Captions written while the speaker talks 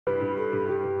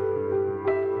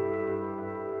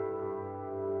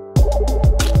Hey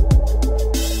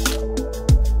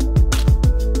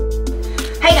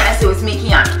guys, so it's me,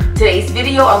 Kevyn. Today's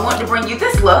video, I want to bring you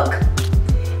this look.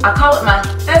 I call it my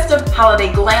Festive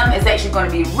Holiday Glam. It's actually going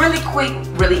to be really quick,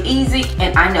 really easy,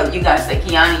 and I know you guys say,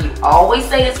 Kevyn, you always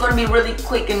say it's going to be really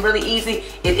quick and really easy.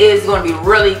 It is going to be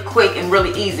really quick and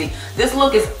really easy. This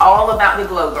look is all about the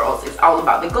glow, girls. It's all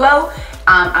about the glow.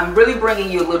 I'm really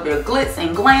bringing you a little bit of glitz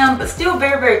and glam, but still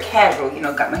very, very casual. You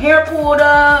know, got my hair pulled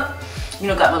up. You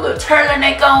know, got my little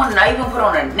turtleneck on, and I even put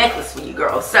on a necklace for you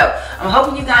girls. So I'm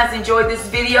hoping you guys enjoyed this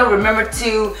video. Remember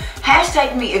to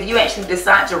hashtag me if you actually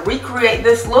decide to recreate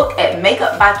this look at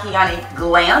Makeup by Kevyn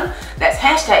Glam. That's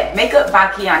hashtag Makeup by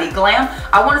Kevyn Glam.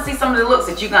 I want to see some of the looks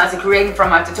that you guys are creating from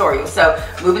my tutorial. So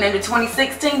moving into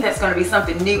 2016, that's going to be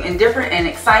something new and different and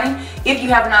exciting. If you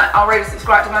have not already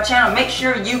subscribed to my channel, make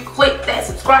sure you click that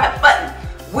subscribe button.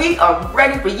 We are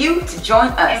ready for you to join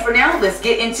us. And for now, let's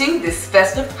get into this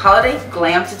Festive Holiday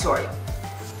Glam tutorial.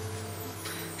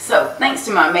 So, thanks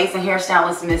to my amazing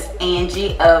hairstylist, Miss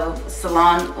Angie of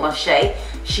Salon Lachey.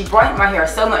 She brightened my hair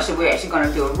so much that we're actually going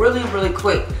to do a really, really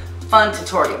quick, fun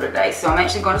tutorial today. So, I'm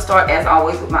actually going to start, as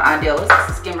always, with my Idealist. This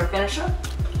is Skin Refinisher.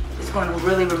 It's going to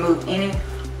really remove any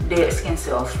dead skin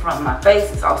cells from my face.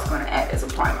 It's also going to act as a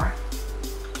primer.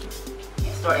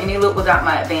 Start any look without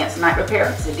my Advanced Night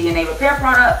Repair. It's a DNA repair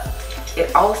product.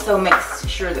 It also makes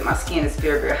sure that my skin is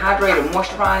very, very hydrated and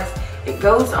moisturized. It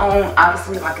goes on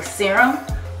obviously like a serum,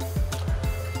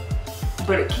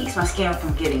 but it keeps my skin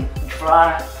from getting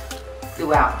dry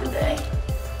throughout the day.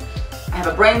 I have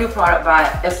a brand new product by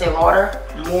Estee Lauder.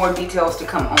 More details to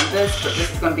come on this, but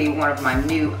this is going to be one of my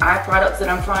new eye products that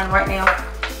I'm trying right now.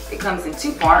 It comes in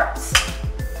two parts.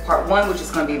 Part one, which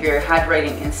is going to be very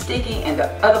hydrating and sticky, and the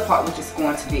other part, which is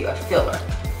going to be a filler.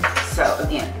 So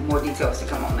again, more details to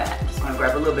come on that. I'm just going to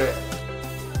grab a little bit,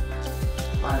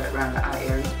 apply that around the eye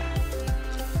area.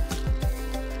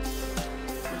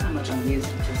 Look how much I'm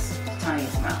using, just the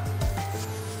tiniest amount.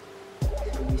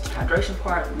 So I used the hydration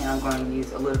part. Now I'm going to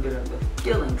use a little bit of the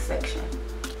filling section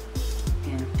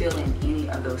and fill in any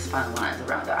of those fine lines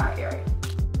around the eye area.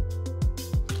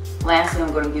 Lastly,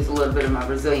 I'm going to use a little bit of my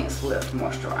Resilience Lift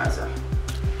Moisturizer.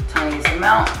 Tiniest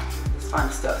amount. This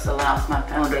fine stuff allows my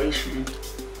foundation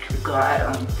to glide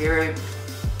on very,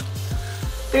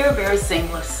 very, very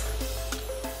seamless.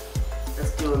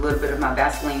 Let's do a little bit of my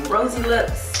Vaseline Rosy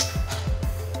Lips.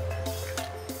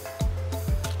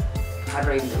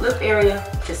 Hydrating the lip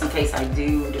area, just in case I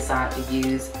do decide to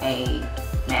use a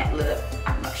matte lip.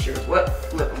 I'm not sure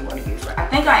what lip I'm going to use. I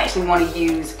think I actually want to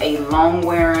use a long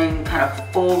wearing kind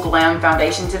of full glam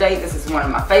foundation today. This is one of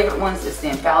my favorite ones. It's the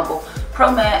Infallible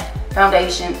Pro Matte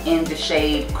Foundation in the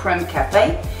shade Creme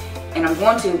Cafe. And I'm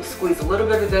going to squeeze a little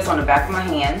bit of this on the back of my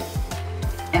hand.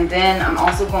 And then I'm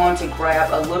also going to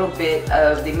grab a little bit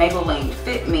of the Maybelline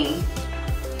Fit Me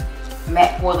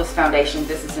Matte Poreless Foundation.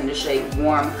 This is in the shade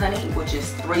Warm Honey, which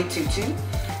is 322.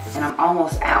 And I'm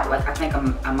almost out. Like, I think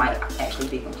I might actually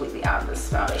be completely out of this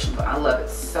foundation, but I love it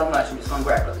so much. I'm just going to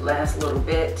grab the last little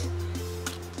bit,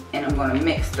 and I'm going to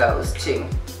mix those two.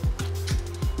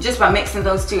 Just by mixing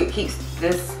those two, it keeps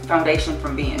this foundation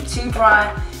from being too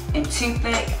dry and too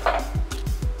thick,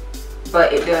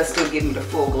 but it does still give me the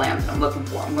full glam that I'm looking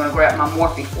for. I'm going to grab my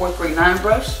Morphe 439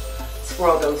 brush,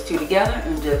 swirl those two together,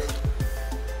 and just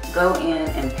go in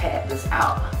and pat this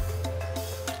out.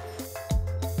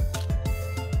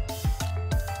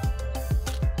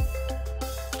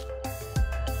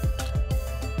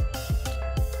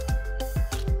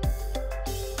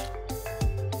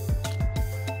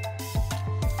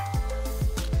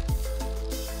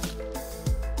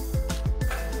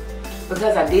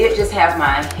 Because I did just have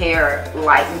my hair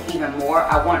lighten even more,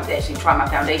 I wanted to actually try my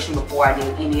foundation before I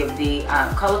did any of the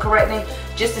color correcting,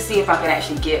 just to see if I could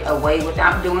actually get away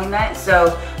without doing that.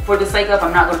 So for the sake of,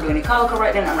 I'm not going to do any color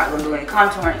correcting, I'm not going to do any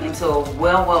contouring until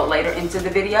well later into the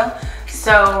video.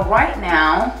 So right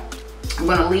now, I'm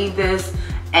going to leave this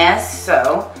as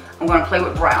so. I'm going to play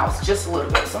with brows just a little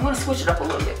bit. So I'm going to switch it up a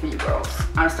little bit for you girls.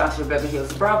 Anastasia Beverly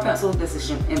Hills Brow Pencil. This is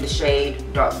in the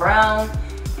shade Dark Brown.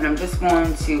 And I'm just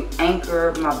going to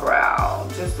anchor my brow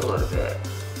just a little bit.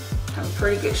 I have a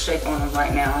pretty good shape on them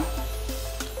right now.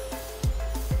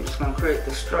 I'm just going to create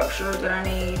the structure that I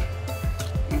need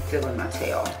and fill in my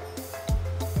tail.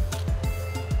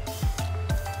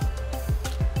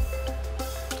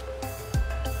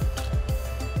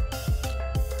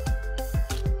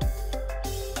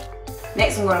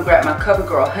 Next, I'm going to grab my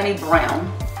CoverGirl Honey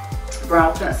Brown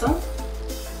brow pencil.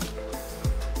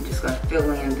 I'm just going to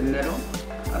fill in the middle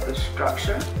of the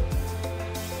structure.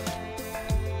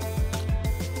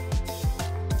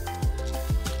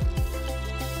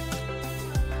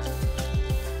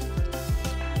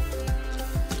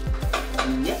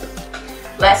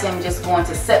 Lastly, I'm just going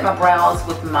to set my brows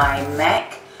with my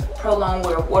MAC Pro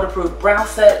Longwear Waterproof Brow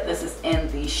Set. This is in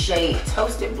the shade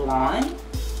Toasted Blonde.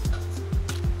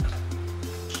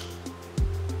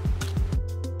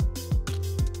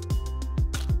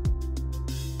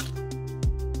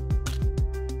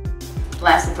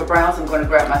 Lastly, for brows, I'm going to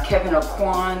grab my Kevyn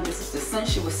Aucoin. This is the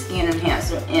Sensuous Skin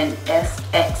Enhancer in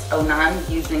SX09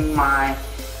 using my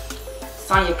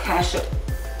Sonia Kashuk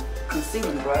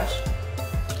concealing brush.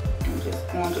 I'm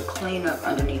just going to clean up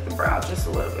underneath the brow just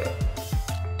a little bit.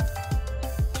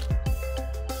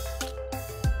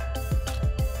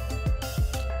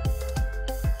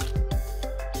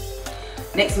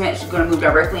 Next, I'm actually going to move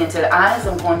directly into the eyes.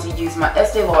 I'm going to use my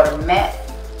Estee Lauder Matte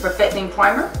Perfecting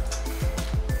Primer.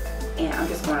 And I'm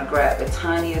just going to grab the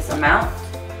tiniest amount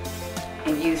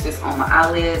and use this on my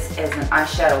eyelids as an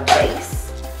eyeshadow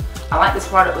base. I like this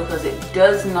product because it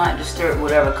does not disturb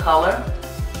whatever color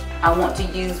I want to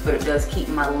use, but it does keep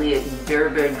my lid very,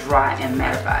 very dry and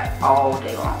mattified all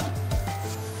day long.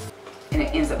 And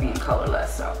it ends up being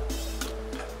colorless. So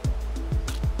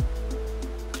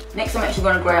next, I'm actually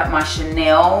going to grab my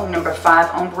Chanel No. 5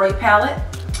 Ombre palette.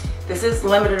 This is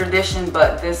limited edition,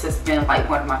 but this has been like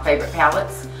one of my favorite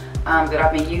palettes that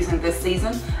I've been using this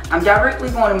season. I'm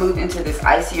directly going to move into this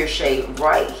icier shade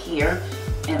right here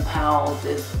and pile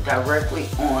this directly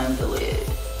on the lid.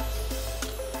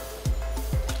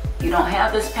 If you don't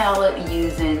have this palette,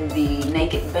 using the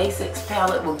Naked Basics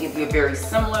palette will give you a very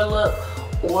similar look,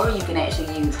 or you can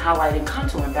actually use highlight and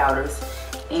contouring powders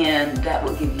and that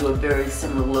will give you a very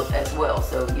similar look as well.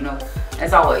 So, you know,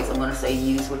 as always, I'm going to say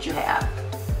use what you have.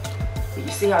 But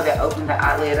you see how that opened the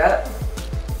eyelid up?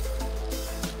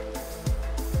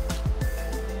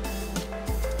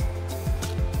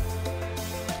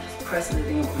 Pressing it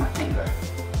in with my finger.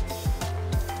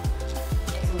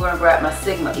 Next, I'm going to grab my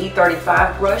Sigma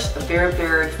E35 brush, a very,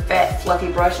 very fat, fluffy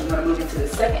brush. I'm going to move into the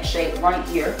second shade right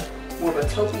here, more of a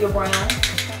topia brown,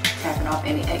 tapping off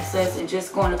any excess and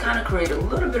just going to kind of create a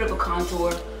little bit of a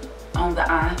contour on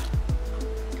the eye.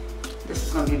 This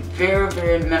is going to be very,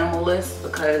 very minimalist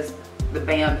because the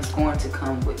bam is going to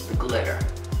come with the glitter.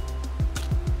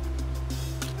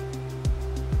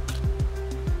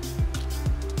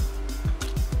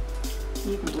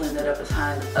 You can blend that up as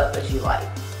high up as you like.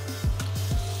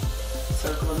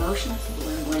 Circle of motions,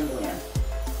 blend, blend, blend.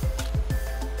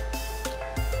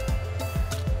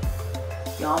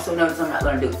 You also notice I'm not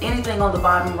going to do anything on the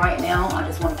bottom right now. I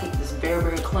just want to keep this very,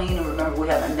 very clean. And remember, we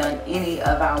haven't done any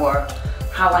of our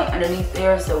highlight underneath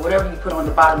there. So whatever you put on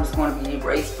the bottom is going to be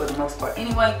erased for the most part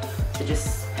anyway. So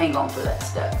just hang on for that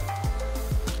step.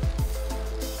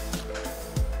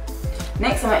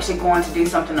 Next, I'm actually going to do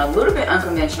something a little bit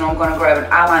unconventional. I'm going to grab an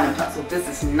eyeliner pencil. This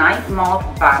is Night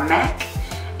Moth by MAC.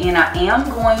 And I am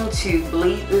going to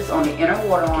bleed this on the inner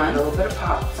waterline. A little bit of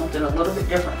pop, something a little bit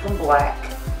different from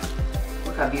black.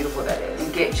 Look how beautiful that is.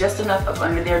 And get just enough up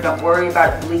under there. Don't worry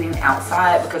about it bleeding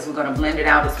outside because we're going to blend it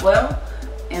out as well.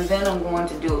 And then I'm going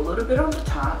to do a little bit on the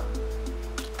top.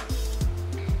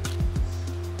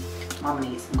 Mama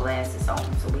needs some glasses on,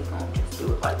 so we're going to just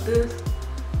do it like this.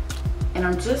 And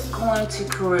I'm just going to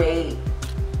create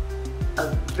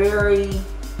a very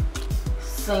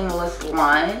seamless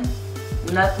line.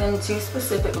 Nothing too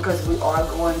specific because we are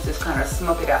going to kind of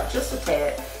smoke it out just a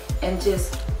tad and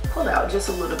just pull out just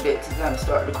a little bit to kind of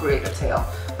start to create a tail.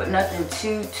 But nothing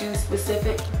too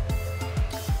specific.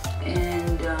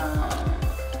 And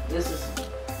this is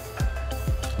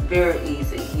very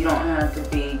easy. You don't have to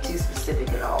be too specific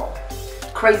at all.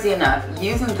 Crazy enough,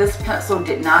 using this pencil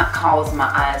did not cause my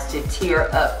eyes to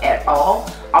tear up at all.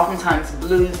 Oftentimes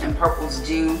blues and purples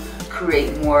do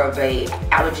create more of a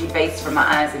allergy base for my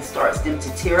eyes and starts them to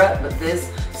tear up, but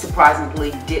this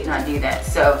surprisingly did not do that.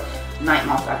 So Night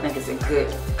Moth, I think, is a good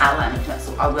eyeliner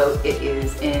pencil, although it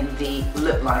is in the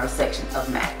lip liner section of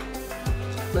MAC.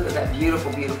 Look at that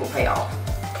beautiful, beautiful payoff.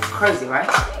 Crazy, right?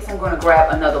 I'm going to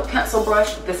grab another pencil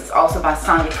brush. This is also by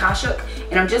Sonia Kashuk,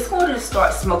 and I'm just going to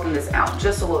start smoking this out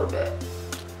just a little bit.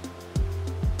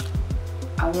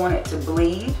 I want it to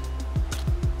bleed,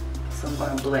 so I'm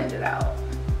going to blend it out.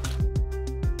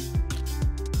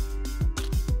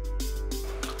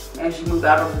 As you move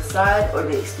out on the side or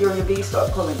the exterior V,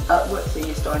 start pulling upward, so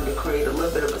you're starting to create a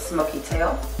little bit of a smoky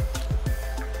tail.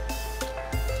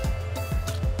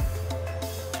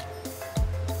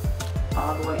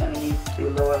 All the way underneath the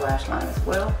lower lash line as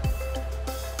well.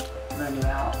 Blend it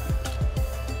out.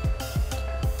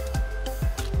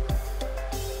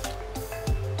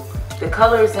 The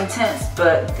color is intense,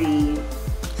 but the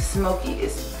smoky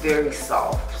is very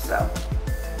soft, so.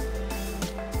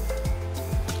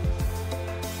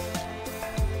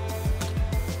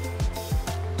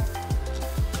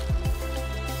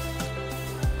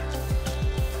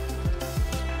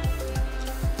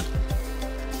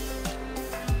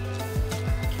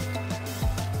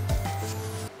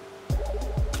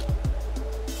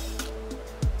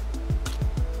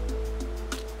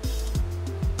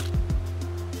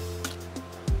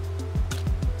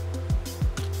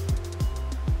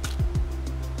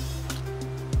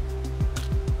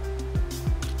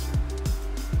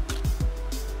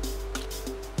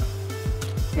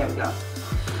 There we go.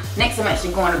 Next, I'm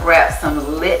actually going to grab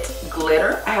some lit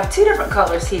glitter. I have two different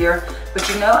colors here, but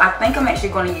you know, I think I'm actually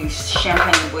going to use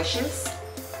Champagne Bushes.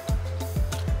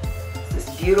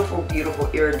 This beautiful, beautiful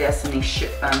iridescent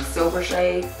silver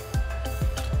shade.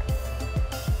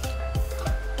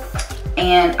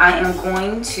 And I am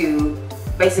going to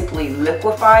basically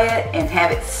liquefy it and have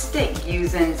it stick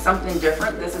using something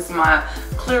different. This is my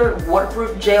clear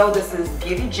waterproof gel. This is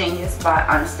Beauty Genius by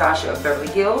Anastasia of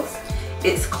Beverly Hills.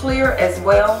 It's clear as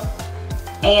well,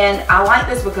 and I like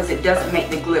this because it doesn't make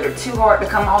the glitter too hard to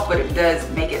come off, but it does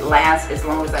make it last as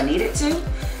long as I need it to.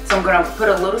 So I'm going to put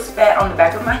a little spat on the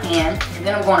back of my hand, and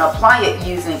then I'm going to apply it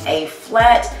using a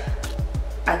flat,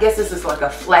 I guess this is like a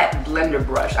flat blender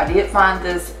brush. I did find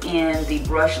this in the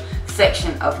brush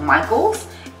section of Michaels.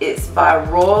 It's by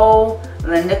Royal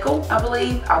Lanicle, I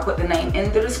believe. I'll put the name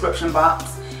in the description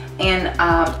box. And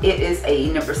it is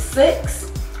a number 6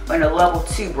 and a level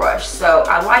 2 brush. So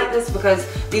I like this because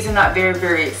these are not very,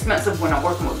 very expensive when I'm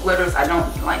working with glitters. I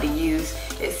don't like to use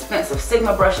expensive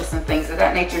Sigma brushes and things of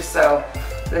that nature. So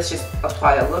let's just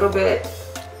apply a little bit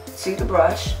to the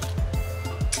brush.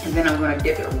 And then I'm going to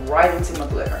dip it right into my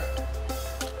glitter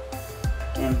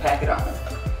and pack it on.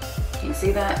 Can you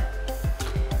see that?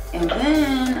 And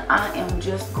then I am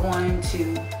just going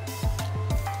to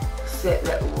set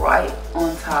that right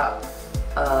on top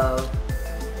of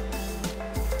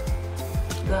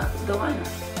the liner.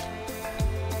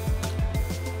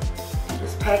 And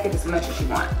just pack it as much as you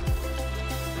want.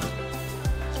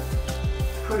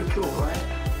 Pretty cool, right?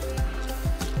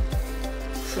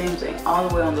 Same thing all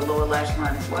the way on the lower lash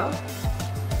line as well.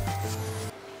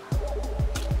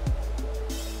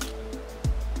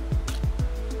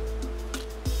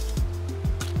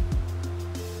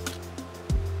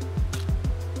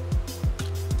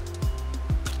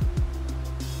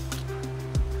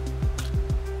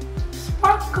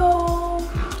 Sparkle!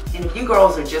 And if you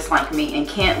girls are just like me and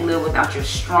can't live without your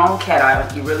strong cat eye,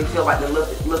 like you really feel like the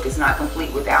look is not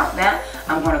complete without that,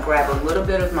 I'm going to grab a little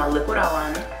bit of my liquid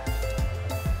eyeliner.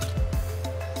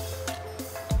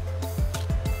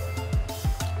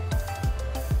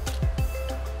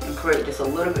 Create just a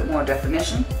little bit more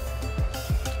definition.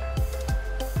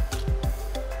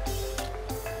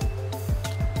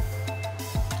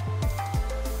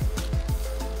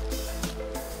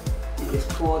 And just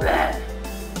pull that.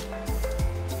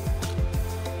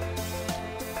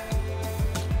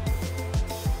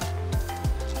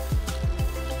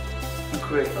 And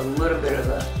create a little bit of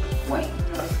a wing.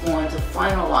 I'm just going to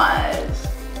finalize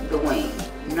the wing.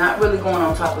 Not really going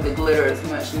on top of the glitter as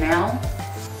much now,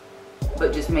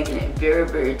 but just making it very,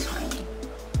 very tiny.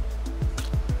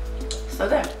 So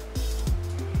there.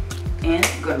 And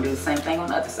I'm going to do the same thing on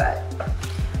the other side.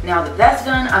 Now that that's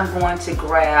done, I'm going to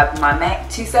grab my MAC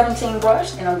 217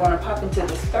 brush and I'm going to pop into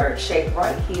this third shade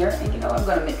right here. And you know, I'm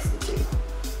going to mix the two.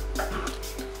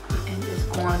 And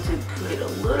just going to put a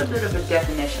little bit of a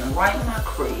definition right in my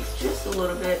crease, just a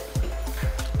little bit,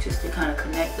 just to kind of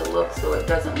connect the look so it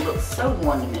doesn't look so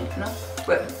one-dimensional.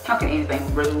 But how can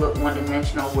anything really look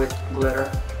one-dimensional with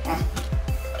glitter?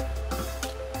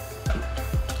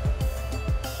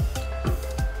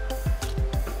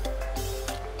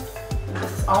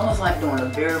 This is almost like doing a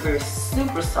very, very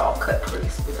super soft cut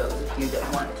crease for those of you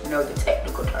that wanted to know the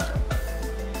technical term.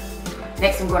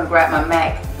 Next, I'm going to grab my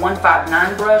MAC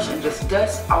 159 brush and just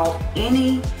dust off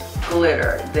any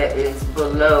glitter that is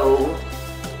below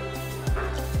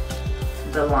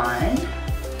the line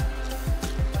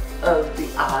of the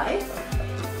eye.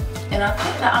 And I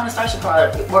think that Anastasia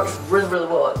product, it works really, really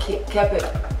well. It kept it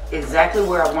exactly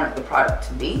where I wanted the product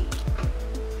to be.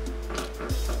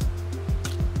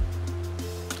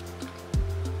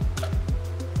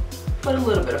 But a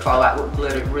little bit of fallout with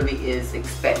glitter really is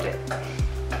expected.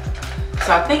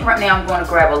 So I think right now I'm going to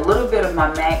grab a little bit of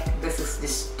my MAC, this is the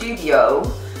Studio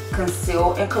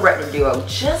Conceal and Corrector Duo,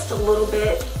 just a little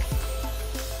bit,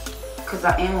 because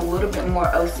I am a little bit more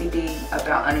OCD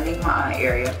about underneath my eye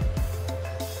area.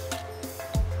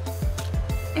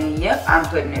 And yep, I'm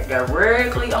putting it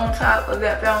directly on top of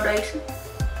that foundation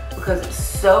because it's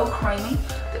so creamy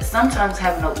that sometimes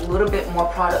having a little bit more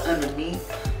product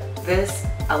underneath this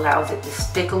allows it to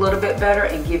stick a little bit better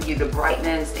and give you the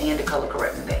brightness and the color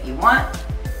correctness that you want.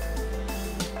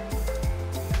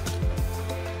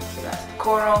 So that's the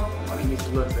coral. I'm going to use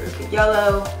a little bit of the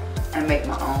yellow and make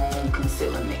my own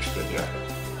concealer mixture here.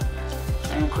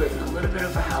 So I'm creating a little bit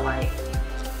of a highlight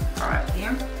right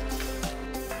here.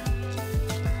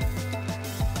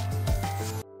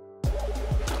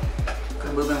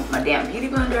 I'm moving with my damp beauty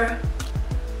blender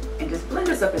and just blend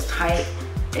this up as tight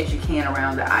as you can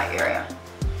around the eye area.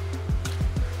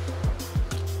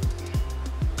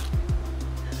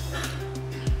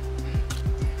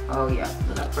 Oh yeah,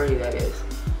 look how pretty that is.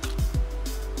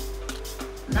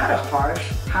 Not a harsh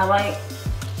highlight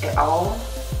at all,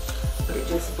 but it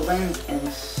just blends in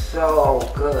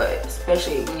so good,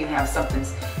 especially when you have something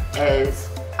as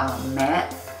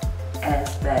matte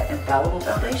as that Infallible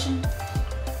foundation.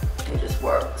 It just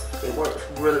works. It works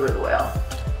really, really well.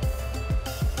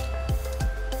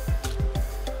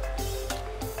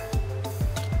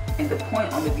 And the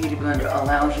point on the Beauty Blender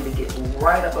allows you to get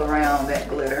right up around that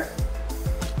glitter.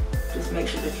 Just make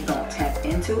sure that you don't tap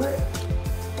into it,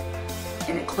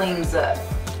 and it cleans up.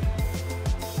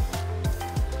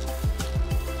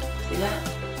 See that?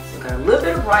 So got a little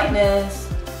bit of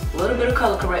brightness, a little bit of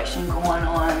color correction going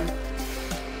on.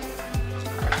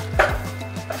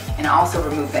 And I also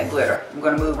removed that glitter. I'm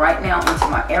going to move right now into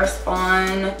my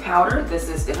Airspun powder. This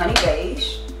is the Honey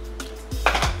Beige.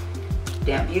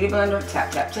 Damp Beauty Blender,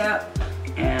 tap, tap, tap,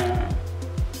 and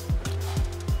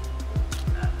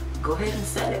go ahead and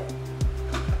set it.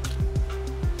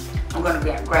 I'm going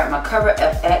to grab my Cover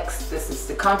FX. This is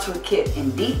the Contour Kit in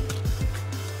Deep.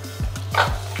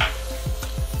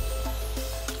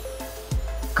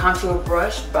 Contour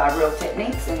brush by Real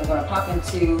Techniques, and we're going to pop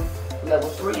into level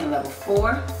 3 and level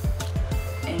 4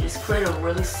 and just create a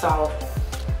really soft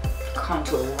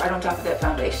contour right on top of that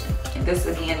foundation. And this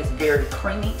again is very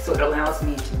creamy, so it allows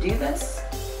me to do this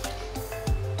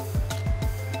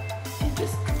and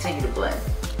just continue to blend.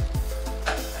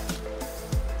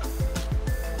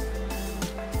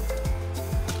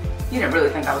 You didn't really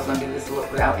think I was going to do this look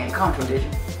without any contour, did you?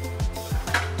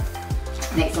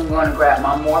 Next, I'm going to grab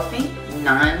my Morphe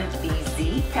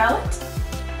Non-BZ palette.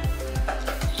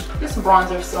 Just some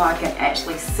bronzer so I can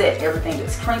actually set everything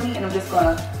that's creamy, and I'm just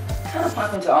going to kind of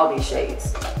pop into all these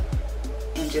shades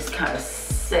and just kind of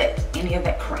set any of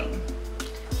that cream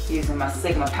using my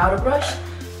Sigma powder brush.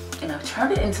 And I've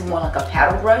turned it into more like a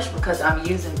paddle brush because I'm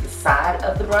using the side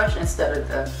of the brush instead of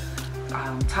the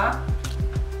top.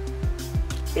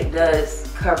 It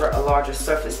does cover a larger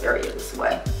surface area this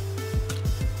way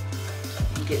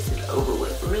and gets it over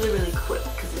with really, really quick,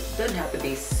 because it doesn't have to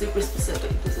be super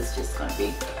specific. This is just going to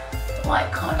be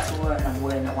light contour, and I'm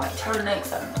wearing the white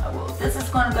turtlenecks. I don't know how well this is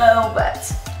going to go,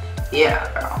 but yeah,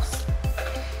 girls.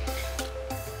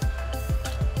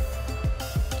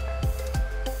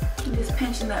 I'm just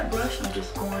pinching that brush. I'm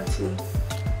just going to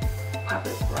pop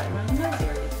it right around the nose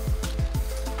area.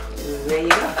 There you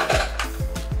go.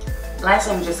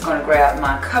 Lastly, I'm just going to grab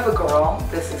my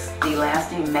CoverGirl. This is the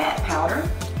Lasting Matte Powder.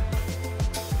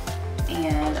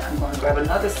 And I'm going to grab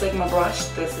another Sigma brush.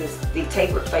 This is the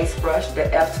Tapered Face Brush, the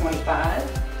F25.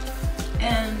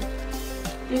 And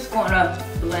just going to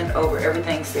blend over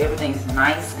everything so everything's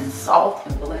nice and soft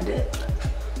and blended.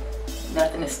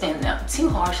 Nothing is standing out too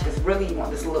harsh, because really you want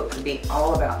this look to be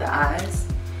all about the eyes.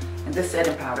 And this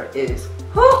setting powder is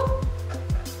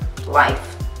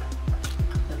life.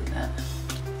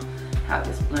 How it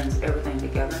just blends everything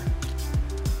together.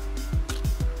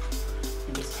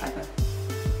 And just tap it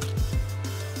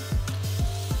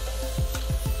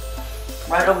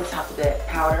right over top of that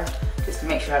powder, just to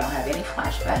make sure I don't have any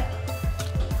flashback.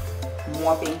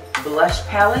 Morphe blush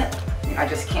palette. I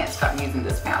just can't stop using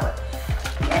this palette.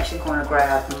 I'm actually going to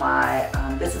grab my,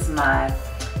 this is my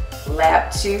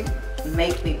Lab 2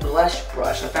 Make Me Blush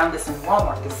brush. I found this in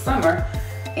Walmart this summer.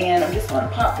 And I'm just going to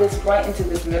pop this right into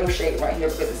this middle shade right here,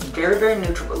 because it's very, very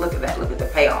neutral, but look at that, look at the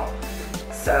payoff.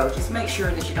 So just make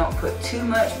sure that you don't put too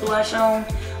much blush on.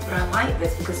 But I like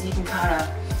this because you can kind of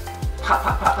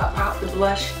pop the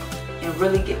blush and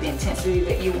really get the intensity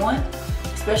that you want,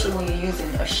 especially when you're using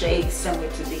a shade similar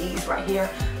to these right here.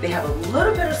 They have a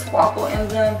little bit of sparkle in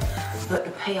them, but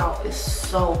the payoff is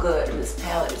so good, and this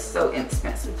palette is so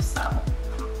inexpensive. So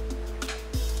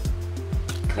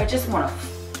I just want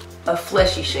a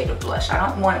fleshy shade of blush. I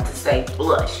don't want it to say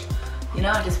blush. You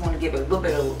know, I just want to give it a little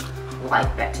bit of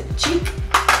life back to the cheek.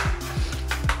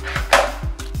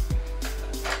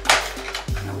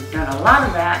 Now we've done a lot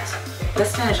of that.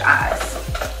 Let's finish eyes.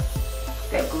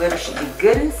 That glitter should be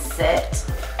good and set.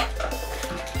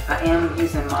 I am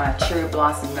using my Cherry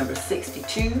Blossom number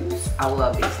 62s. I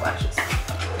love these lashes.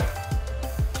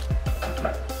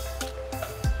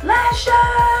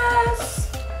 Lashes!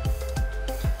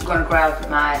 I'm going to grab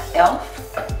my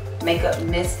e.l.f. Makeup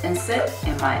Mist and Set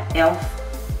and my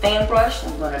e.l.f. fan brush.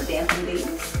 I'm going to dampen these.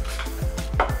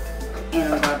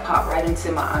 And I'm going to pop right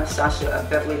into my Anastasia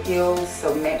Beverly Hills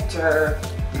So Nectar,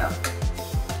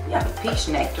 Peach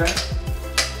Nectar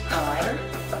highlighter.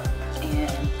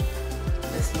 And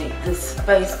let's make this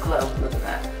face glow. Look at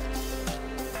that.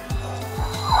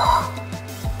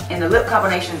 And the lip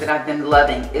combination that I've been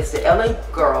loving is the LA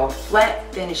Girl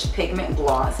Flat Finish Pigment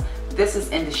Gloss. This is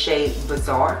in the shade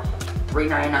Bazaar.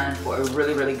 $3.99 for a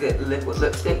really, really good liquid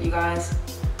lipstick, you guys.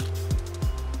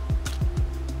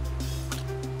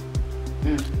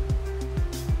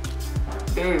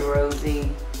 Very rosy,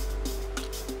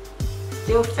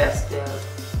 still festive.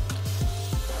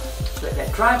 Let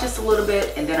that dry just a little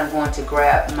bit, and then I'm going to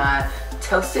grab my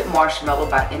Toasted Marshmallow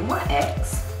by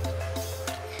NYX.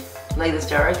 Lay this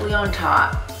directly on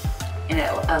top, and it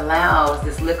allows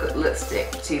this liquid lipstick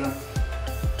to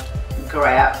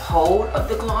grab hold of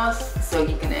the gloss, so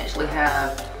you can actually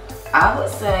have, I would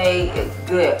say, a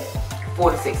good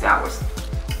 4 to 6 hours.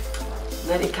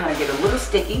 Let it kind of get a little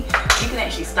sticky. You can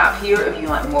actually stop here if you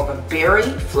like more of a berry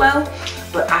flow.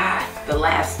 But the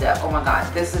last step, oh my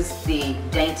God, this is the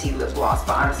Dainty Lip Gloss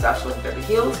by Anastasia with Beverly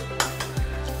Hills.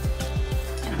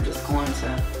 And I'm just going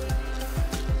to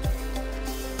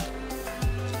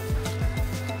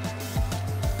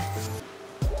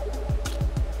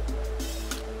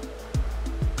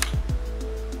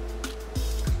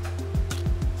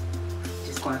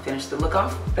finish the look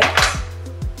off with that.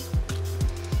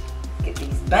 Get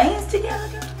these bangs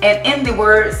together. And in the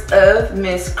words of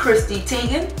Miss Christy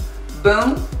Teigen,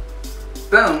 boom,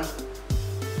 boom,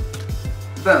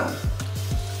 boom.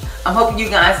 I'm hoping you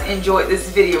guys enjoyed this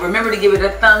video. Remember to give it a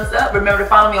thumbs up. Remember to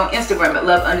follow me on Instagram at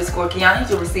love_Kiani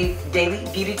to receive daily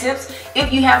beauty tips.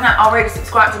 If you have not already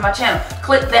subscribed to my channel,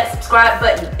 click that subscribe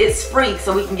button. It's free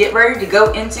so we can get ready to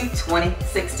go into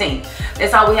 2016.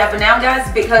 That's all we have for now,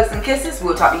 guys. Big hugs and kisses.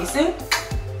 We'll talk to you soon.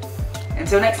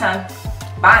 Until next time,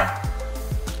 bye.